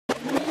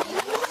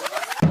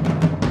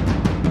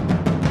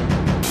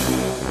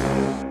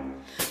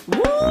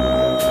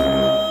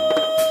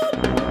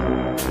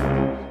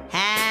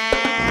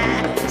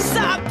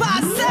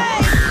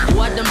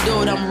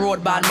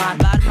road,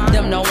 bad man.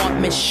 Them no want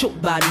me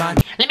shoot, bad man.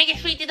 Let me get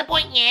straight to the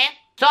point, yeah?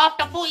 So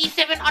after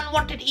 47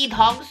 unwanted Eid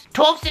hugs,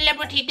 12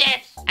 celebrity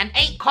deaths, and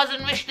 8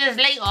 cousin Rishtahs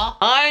later,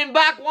 I'm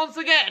back once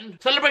again.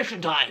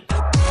 Celebration time.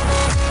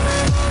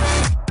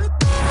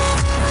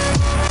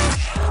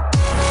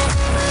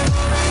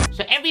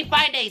 So every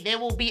Friday there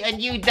will be a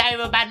new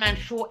Diary of a Badman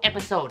short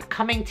episode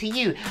coming to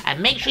you, and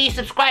make sure you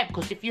subscribe,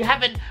 because if you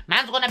haven't,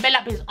 man's gonna bell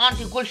up his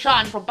auntie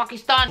Gulshan from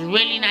Pakistan. She's a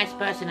really nice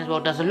person as well,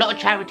 does a lot of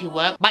charity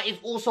work, but is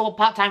also a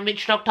part-time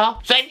witch doctor.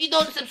 So if you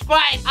don't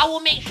subscribe, I will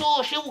make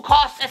sure she will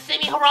cast a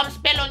semi-haram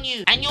spell on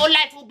you, and your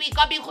life will be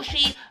Kabi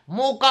Khushi,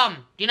 more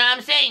gum. Do you know what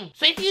I'm saying?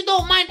 So if you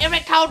don't mind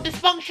erectile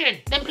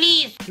dysfunction, then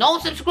please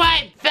don't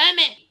subscribe. Firm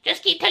it.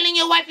 Just keep telling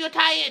your wife you're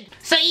tired.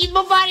 So Eid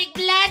Mubarak,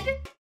 blood.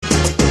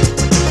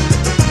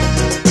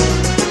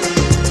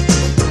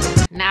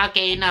 Now,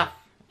 okay, enough.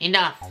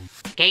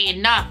 Okay,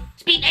 enough.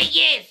 It's been 8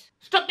 years.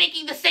 Stop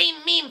making the same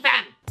meme,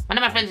 fam. One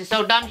of my friends is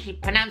so dumb, she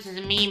pronounces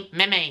a meme.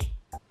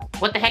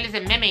 What the hell is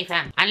a meme,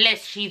 fam?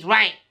 Unless she's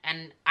right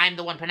and I'm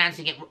the one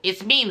pronouncing it.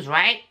 It's memes,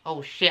 right?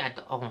 Oh, shit.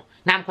 Now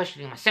I'm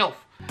questioning myself.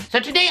 So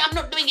today I'm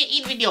not doing an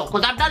Eid video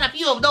because I've done a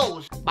few of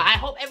those. But I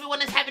hope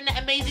everyone is having an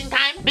amazing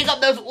time. Big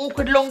up those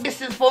awkward long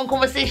distance phone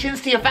conversations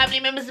to your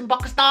family members in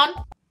Pakistan.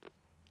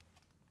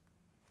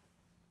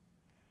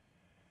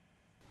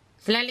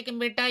 Assalamualaikum,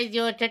 beta, is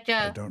your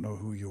chacha. I don't know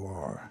who you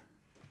are.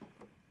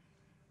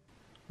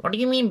 What do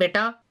you mean,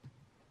 beta?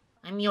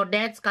 I'm your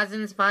dad's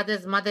cousin's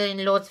father's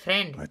mother-in-law's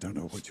friend. I don't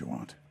know what you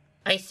want.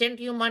 I sent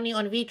you money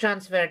on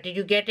WeTransfer. Did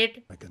you get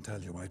it? I can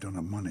tell you I don't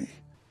have money.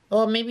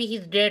 Oh, maybe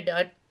he's dead.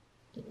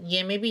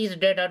 Yeah, maybe he's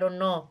dead. I don't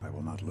know. I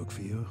will not look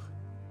for you.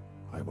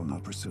 I will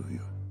not pursue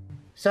you.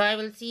 So I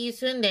will see you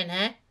soon then,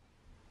 huh?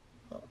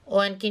 Oh,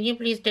 and can you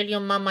please tell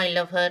your mom I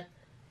love her?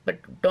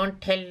 But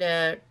don't tell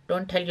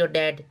your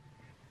dad.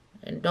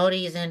 No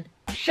reason.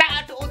 Shout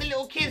out to all the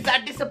little kids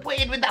that are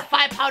disappointed with that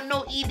 £5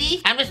 note ED.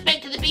 And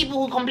respect to the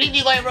people who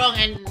completely got it wrong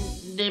and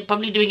they're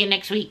probably doing it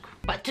next week.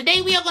 But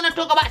today we are going to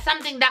talk about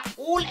something that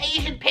all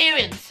Asian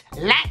parents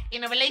lack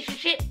in a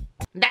relationship.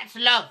 That's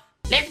love.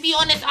 Let's be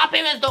honest, our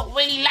parents don't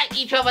really like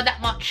each other that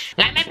much.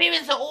 Like, my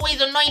parents are always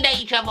annoyed at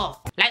each other.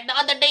 Like the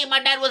other day,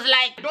 my dad was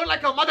like, I don't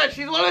like your mother,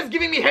 she's always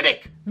giving me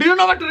headache. Do you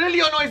know what really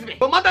annoys me?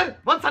 Your mother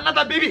wants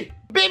another baby.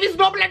 Baby's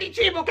no bloody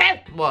cheap,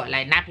 okay? What,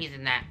 like nappies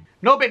and that?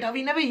 No, beta,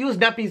 we never use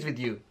nappies with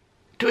you.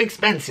 Too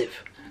expensive.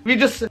 We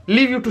just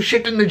leave you to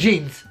shit in the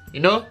jeans,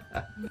 you know?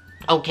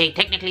 Okay,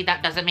 technically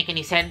that doesn't make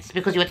any sense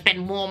because you would spend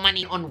more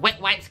money on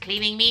wet wipes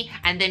cleaning me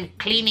and then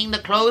cleaning the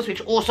clothes, which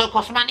also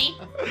costs money.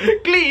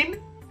 Clean?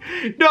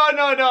 No,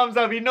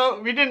 Humza, we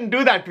didn't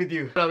do that with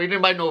you. We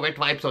didn't buy no wet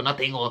wipes or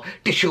nothing or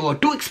tissue or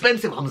too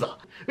expensive, Humza.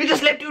 We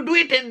just let you do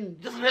it and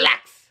just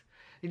relax.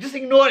 You just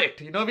ignore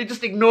it, you know, we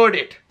just ignored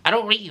it. I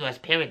don't rate you as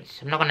parents,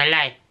 I'm not gonna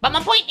lie. But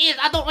my point is,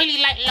 I don't really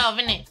like love,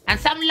 innit? And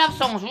some love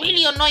songs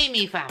really annoy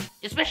me, fam.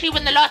 Especially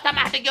when the last time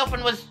I had a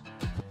girlfriend was,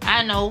 I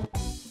don't know,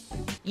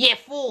 year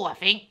 4, I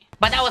think.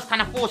 But that was kind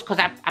of forced because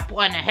I put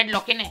her in a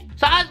headlock, innit?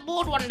 So I was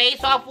bored one day,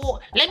 so I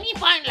thought, let me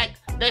find like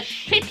the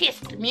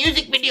shittiest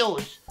music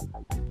videos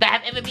that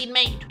have ever been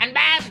made. And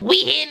bam, we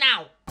here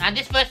now. Now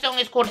this first song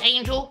is called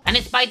Angel, and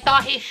it's by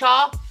Tahir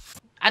Shah.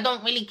 I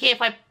don't really care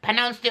if I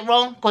pronounced it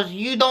wrong, because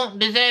you don't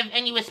deserve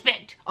any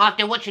respect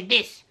after watching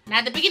this.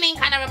 Now the beginning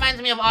kind of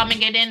reminds me of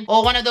Armageddon,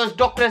 or one of those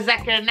Dr.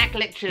 Zakir Naik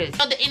lectures. You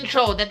know the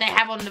intro that they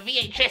have on the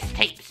VHS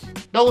tapes?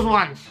 Those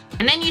ones.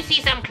 And then you see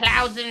some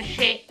clouds and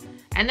shit,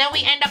 and then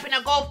we end up in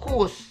a golf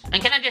course.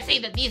 And can I just say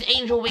that these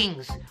angel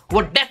wings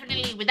were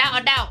definitely, without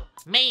a doubt,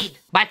 made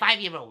by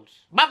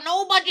 5-year-olds. But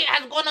no budget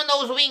has gone on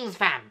those wings,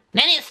 fam.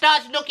 Then it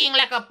starts looking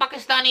like a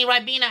Pakistani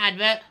Ribena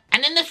advert,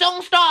 and then the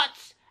song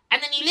starts,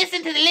 and then you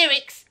listen to the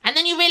lyrics, and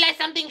then you realize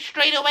something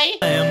straight away.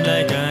 I am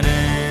like an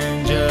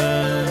angel,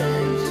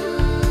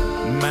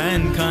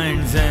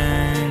 mankind's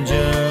angel.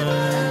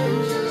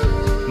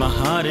 My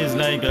heart is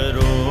like a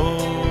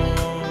rose,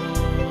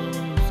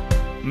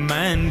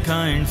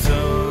 mankind's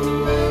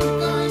soul.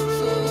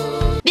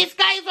 This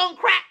guy is on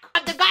crack.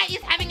 The guy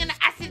is having an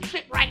acid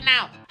trip right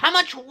now. How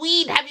much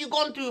weed have you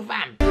gone through,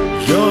 fam?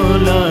 Your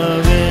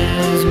love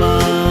is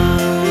mine.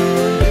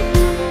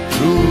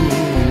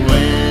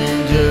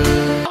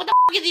 What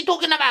is he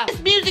talking about?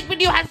 This music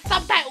video has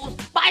subtitles,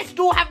 but I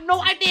still have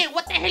no idea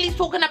what the hell he's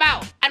talking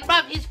about. And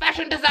bruv, he's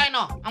fashion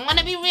designer. I'm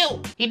gonna be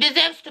real. He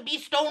deserves to be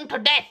stoned to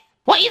death.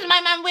 What is my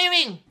man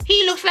wearing?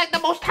 He looks like the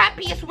most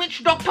happiest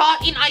witch doctor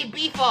in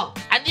Ibiza.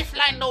 And this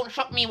line don't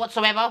shock me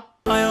whatsoever.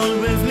 I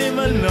always live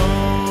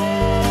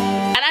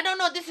alone. And I don't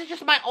know, this is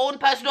just my own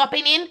personal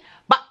opinion,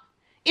 but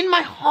in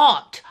my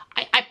heart,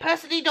 I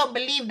personally don't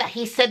believe that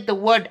he said the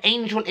word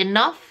angel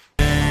enough.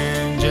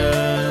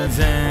 Angels,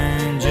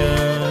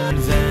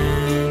 angels,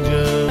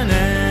 angels, an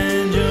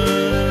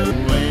angel,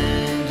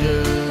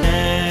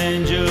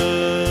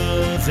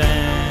 angels,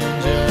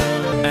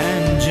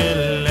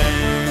 angel,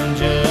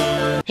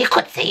 angel. He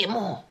could say it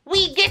more.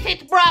 We get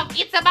it, bruv.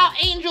 It's about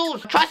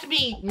angels. Trust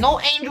me, no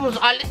angels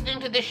are listening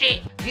to this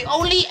shit. The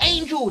only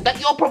angel that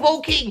you're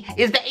provoking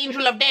is the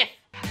angel of death.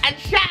 And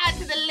shout out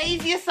to the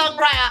laziest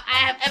songwriter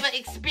I have ever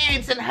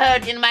experienced and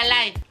heard in my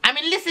life. I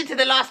mean, listen to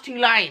the last two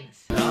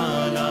lines.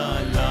 La la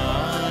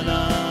la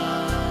la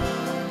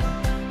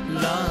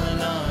la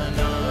la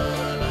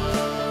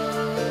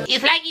la.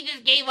 It's like he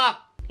just gave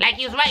up. Like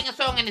he was writing a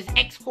song and his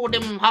ex called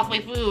him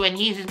halfway through and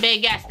he's just bare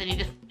gassed and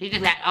he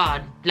just like,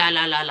 oh, la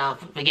la la la,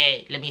 forget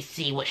it. Let me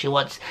see what she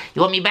wants.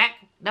 You want me back?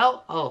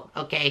 No? Oh,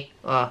 okay.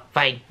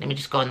 Fine. Let me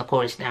just go on the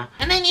chorus now.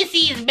 And then you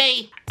see his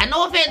bae. And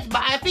no offense,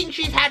 but I think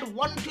she's had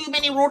one too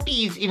many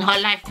rotis in her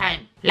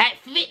lifetime. Like,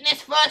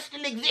 fitness first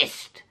still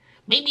exists.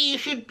 Maybe you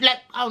should,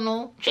 like, I don't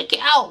know, check it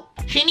out.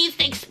 She needs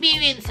to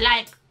experience,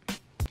 like,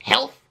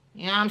 health.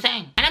 You know what I'm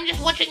saying? And I'm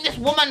just watching this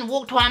woman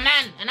walk to her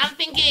man. And I'm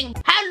thinking,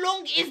 how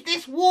long is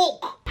this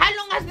walk? How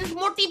long has this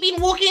Morty been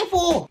walking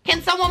for?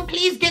 Can someone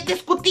please get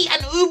this Kuti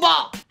an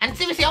Uber? And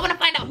seriously, I want to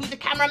find out who the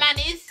cameraman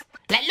is.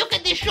 Like, look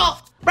at this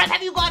shot. Bruv,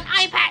 have you got an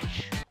eye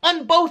patch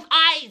on both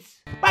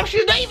eyes? Bruv,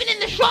 she's not even in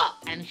the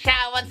shot. And shout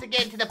out once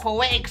again to the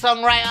poetic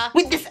songwriter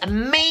with this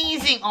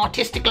amazing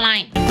artistic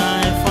line.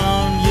 I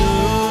found you.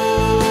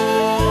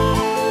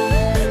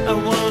 I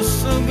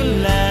was so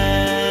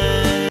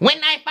glad.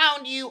 When I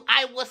found you,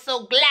 I was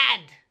so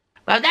glad.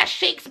 Well, that's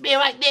Shakespeare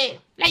right there.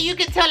 Like, you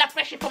can tell that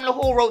Freshie from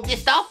Lahore wrote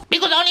this stuff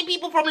because only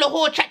people from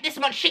Lahore chat this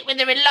much shit when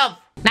they're in love.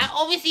 Now,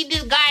 obviously,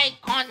 this guy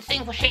can't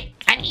sing for shit.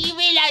 And he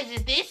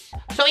realizes this,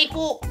 so he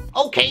thought,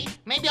 okay,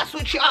 maybe I'll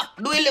switch it up,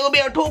 do a little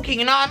bit of talking,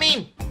 you know what I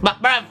mean?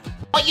 But, bruv,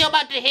 what you're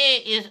about to hear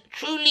is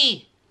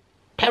truly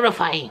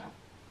terrifying.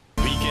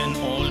 We can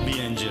all be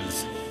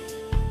angels.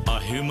 A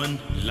human,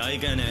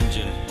 like an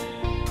angel,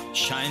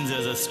 shines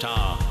as a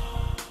star.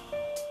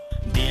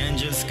 The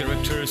angel's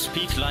character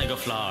speaks like a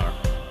flower.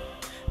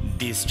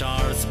 These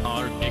stars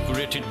are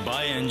decorated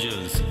by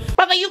angels.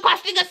 Bruv, are you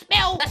casting a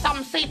spell? That's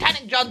some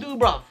satanic jadoo,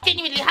 bruv.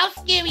 Genuinely, how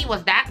scary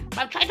was that?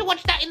 Bruv, try to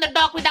watch that in the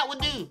dark without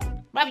wudu.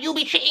 Bruv, you'll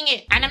be shitting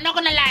it. And I'm not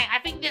gonna lie, I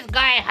think this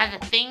guy has a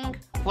thing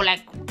for,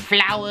 like,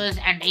 flowers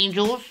and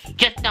angels.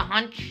 Just a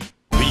hunch.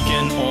 We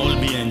can all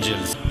be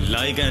angels,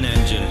 like an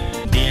angel.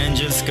 The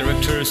angel's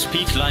character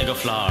speaks like a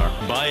flower,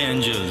 by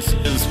angels,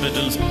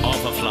 petals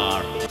of a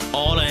flower.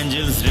 All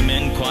angels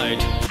remain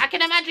quiet. I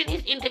can imagine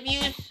his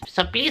interviews.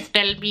 So please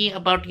tell me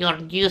about your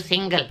new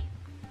single.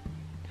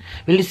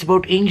 Well, it's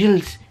about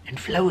angels and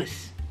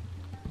flowers.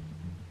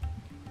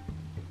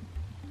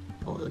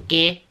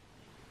 Okay.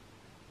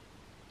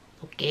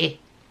 Okay.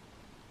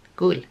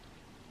 Cool.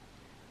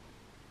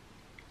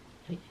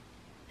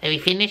 Have you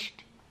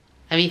finished?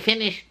 Have you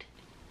finished?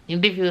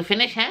 Interview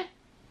finished, huh?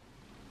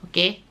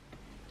 Okay.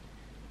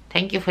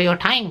 Thank you for your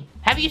time.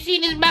 Have you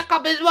seen his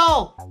backup as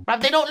well?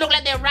 Bruv, they don't look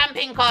like they're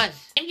ramping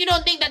cuz. If you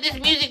don't think that this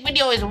music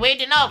video is weird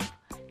enough,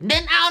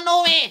 then out of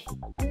nowhere,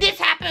 this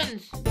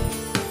happens.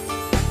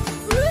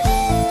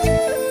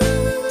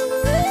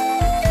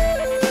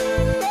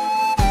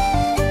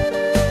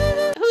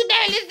 Who the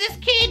hell is this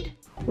kid?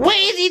 Where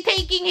is he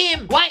taking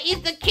him? Why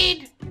is the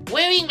kid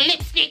wearing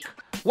lipstick?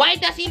 Why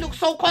does he look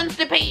so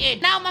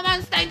constipated? Now my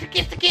man's starting to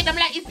kiss the kid. I'm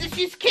like, is this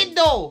his kid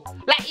though?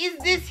 Like, is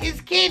this his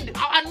kid?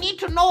 I need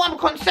to know. I'm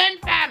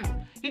concerned, fam.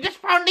 He just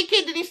found the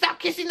kid and he started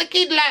kissing the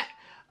kid. Like,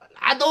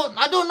 I don't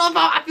know if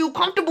I feel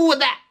comfortable with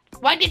that.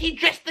 Why did he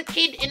dress the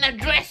kid in a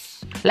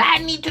dress?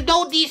 Like, I need to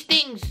know these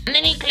things. And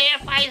then he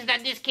clarifies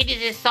that this kid is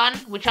his son,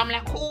 which I'm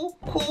like,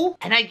 cool.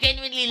 And I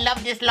genuinely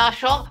love this last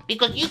shot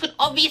because you could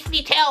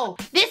obviously tell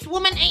this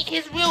woman ain't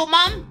his real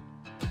mom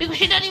because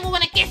she doesn't even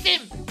want to kiss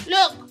him.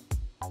 Look.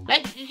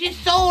 Like, she's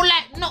so,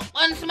 like, not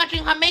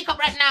unsmudging her makeup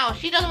right now.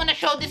 She doesn't want to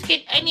show this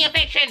kid any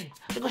affection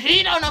because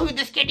she don't know who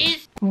this kid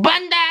is.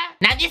 Banda!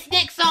 Now, this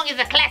next song is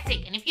a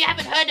classic, and if you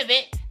haven't heard of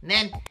it,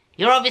 then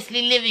you're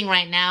obviously living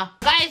right now.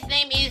 Guy's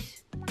name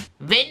is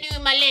Venu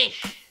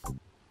Malesh.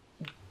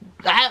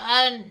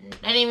 I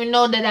don't even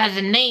know that has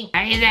a name.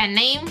 Is that a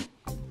name?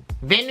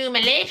 Venu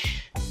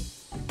Malesh?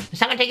 Is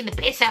someone taking the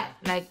piss out?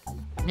 Like,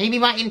 maybe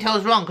my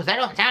intel's wrong because that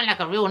don't sound like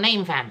a real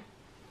name, fam.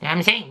 You know what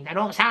I'm saying? That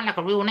don't sound like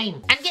a real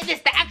name. And get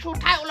this, the actual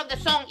title of the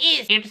song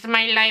is It's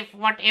My Life,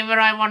 Whatever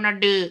I Wanna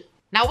Do.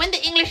 Now, when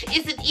the English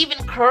isn't even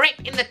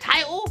correct in the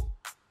title,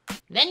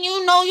 then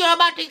you know you're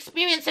about to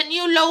experience a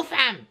new low,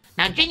 fam.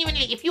 Now,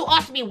 genuinely, if you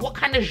ask me what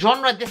kind of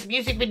genre this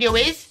music video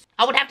is,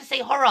 I would have to say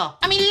horror.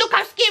 I mean, look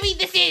how scary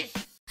this is.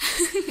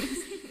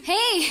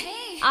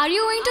 Hey, are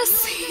you going to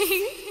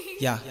sing?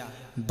 Yeah,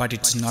 but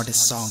it's not a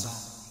song.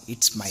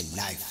 It's my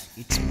life.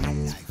 It's my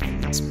life.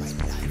 It's my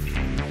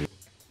life.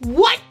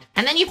 What?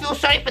 And then you feel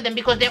sorry for them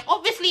because they're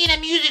obviously in a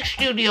music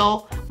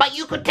studio, but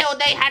you could tell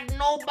they had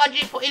no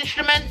budget for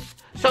instruments.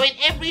 So in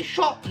every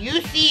shot,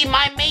 you see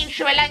my main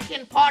Sri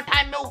Lankan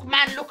part-time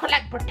milkman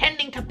lookalike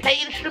pretending to play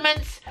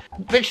instruments,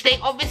 which they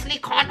obviously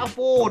can't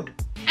afford.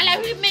 And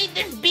like, who made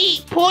this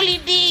beat?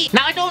 Paulie D.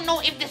 Now, I don't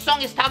know if this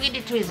song is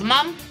targeted to his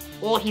mum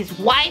or his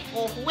wife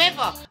or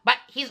whoever, but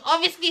he's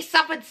obviously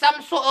suffered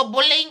some sort of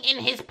bullying in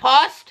his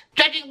past,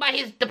 judging by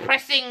his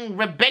depressing,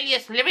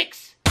 rebellious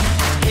lyrics.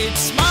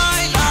 It's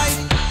my life,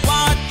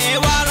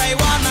 whatever I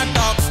wanna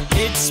talk.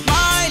 It's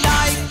my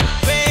life,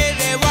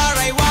 wherever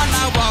I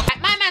wanna walk.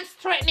 Like, my man's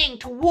threatening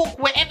to walk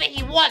wherever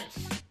he wants.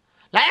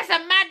 Like, that's a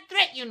mad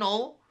threat, you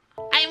know.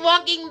 I'm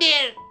walking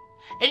there,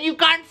 and you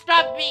can't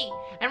stop me.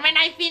 And when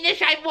I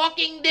finish, I'm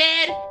walking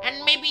there,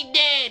 and maybe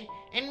there.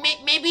 And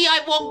maybe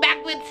I walk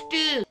backwards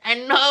too.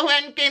 And no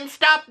one can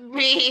stop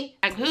me.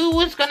 Like, who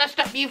was gonna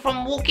stop you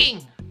from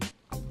walking?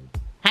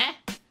 Huh?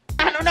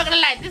 I'm not gonna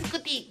lie, this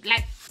Kuti,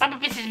 like, proper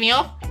pisses me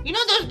off. You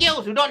know those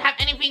girls who don't have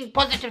anything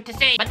positive to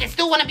say, but they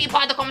still want to be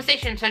part of the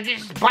conversation, so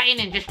just buy in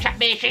and just chat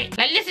bare shit.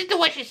 Like, listen to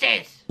what she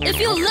says. If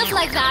you live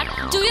like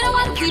that, do you know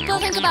what people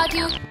think about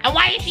you? And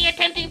why is she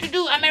attempting to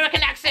do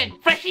American accent?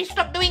 Freshie,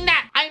 stop doing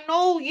that. I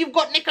know you've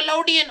got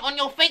Nickelodeon on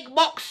your fake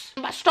box,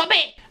 but stop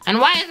it. And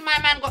why has my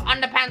man got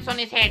underpants on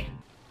his head?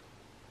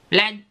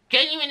 Like,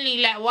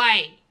 genuinely, like,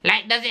 why?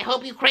 Like, does it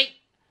help you create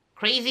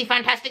crazy,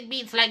 fantastic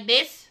beats like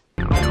this?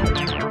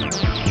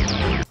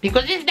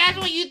 Because if that's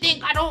what you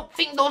think, I don't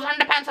think those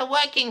underpants are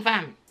working,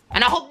 fam.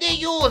 And I hope they're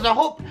yours. I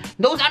hope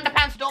those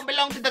underpants don't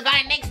belong to the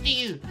guy next to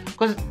you.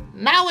 Because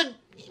now it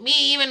be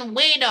even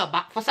weirder,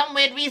 but for some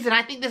weird reason,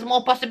 I think there's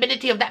more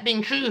possibility of that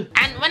being true.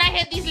 And when I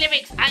heard these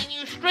lyrics, I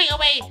knew straight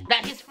away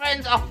that his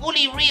friends are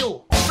fully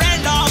real.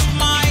 Friend of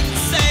mine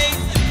say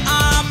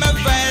I'm a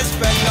best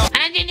fellow.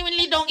 And I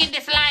genuinely don't get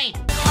this line.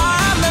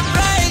 I'm a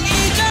brain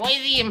eater. What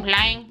is he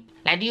implying?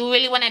 Like, do you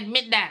really want to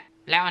admit that?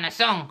 Like on a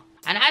song?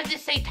 And as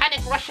this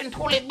satanic Russian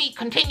toilet beat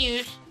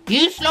continues,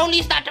 you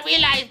slowly start to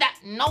realize that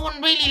no one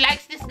really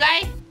likes this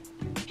guy.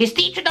 His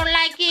teacher don't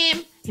like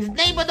him, his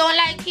neighbor don't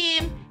like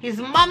him, his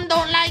mom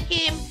don't like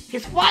him,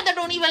 his father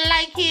don't even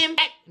like him.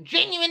 Like,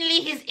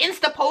 genuinely, his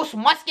Insta post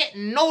must get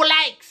no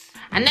likes.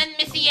 And then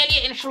Missy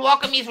Elliott in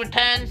Shawakamis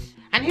returns,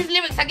 and his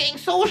lyrics are getting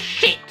so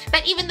shit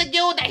that even the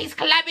girl that he's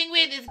collabing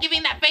with is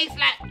giving that face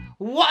like,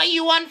 what are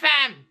you on,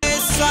 fam?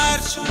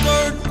 Search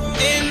good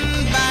in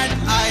bad.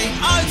 I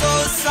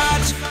also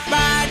search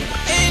bad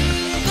in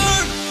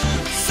good.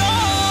 So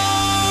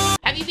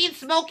Have you been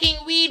smoking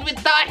weed with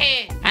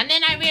Tahir? And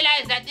then I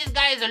realized that this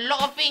guy is a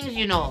lot of things,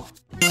 you know.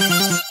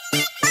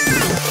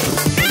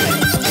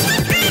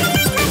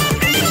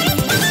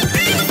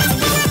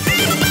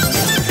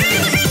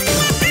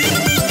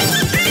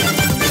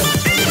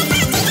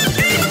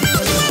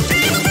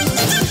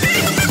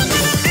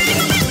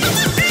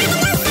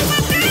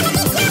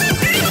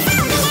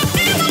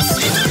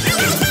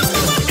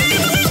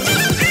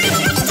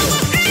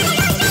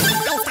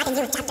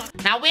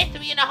 Now we're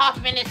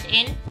 3.5 minutes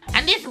in,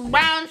 and this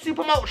brown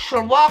Supermalt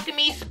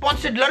Shawakami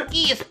sponsored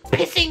lurky is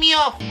pissing me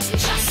off.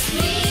 Trust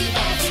me,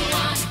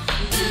 everyone.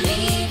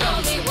 Believe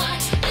only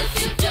one.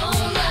 If you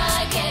don't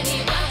like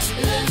anyone,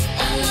 look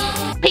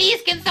alone.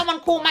 Please, can someone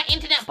call my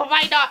internet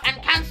provider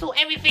and cancel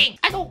everything?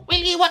 I don't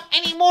really want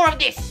any more of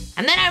this.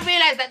 And then I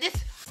realized that this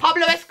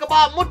Pablo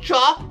Escobar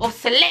Mucha of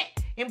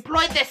Select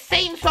employed the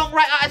same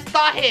songwriter as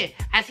Tahir,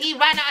 as he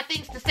ran out of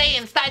things to say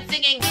and started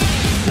singing.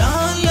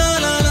 la la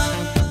la la.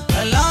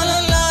 La la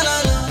la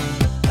la la.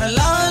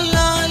 La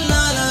la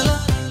la la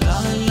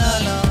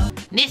la.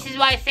 This is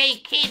why I say,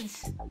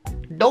 kids,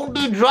 don't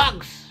do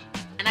drugs.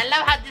 And I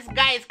love how this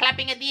guy is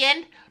clapping at the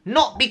end,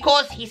 not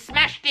because he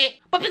smashed it,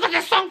 but because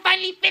the song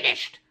finally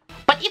finished.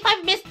 But if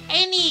I've missed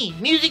any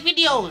music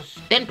videos,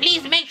 then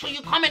please make sure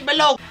you comment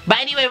below. But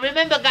anyway,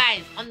 remember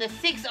guys, on the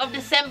 6th of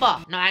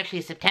December, no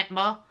actually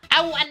September,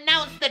 I will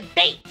announce the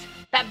date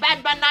that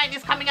Bad Bad 9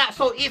 is coming out,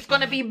 so it's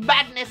gonna be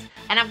badness,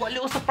 and I've got a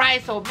little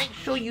surprise, so make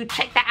sure you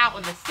check that out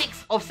on the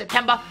 6th of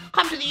September.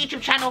 Come to the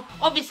YouTube channel,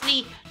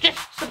 obviously, just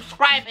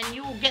subscribe and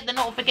you will get the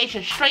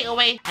notification straight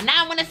away. And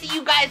now I'm gonna see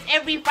you guys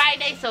every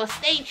Friday, so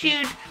stay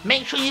tuned.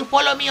 Make sure you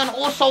follow me on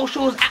all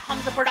socials at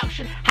Humza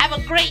Production. Have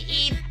a great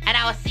Eid, and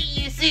I will see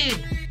you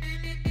soon.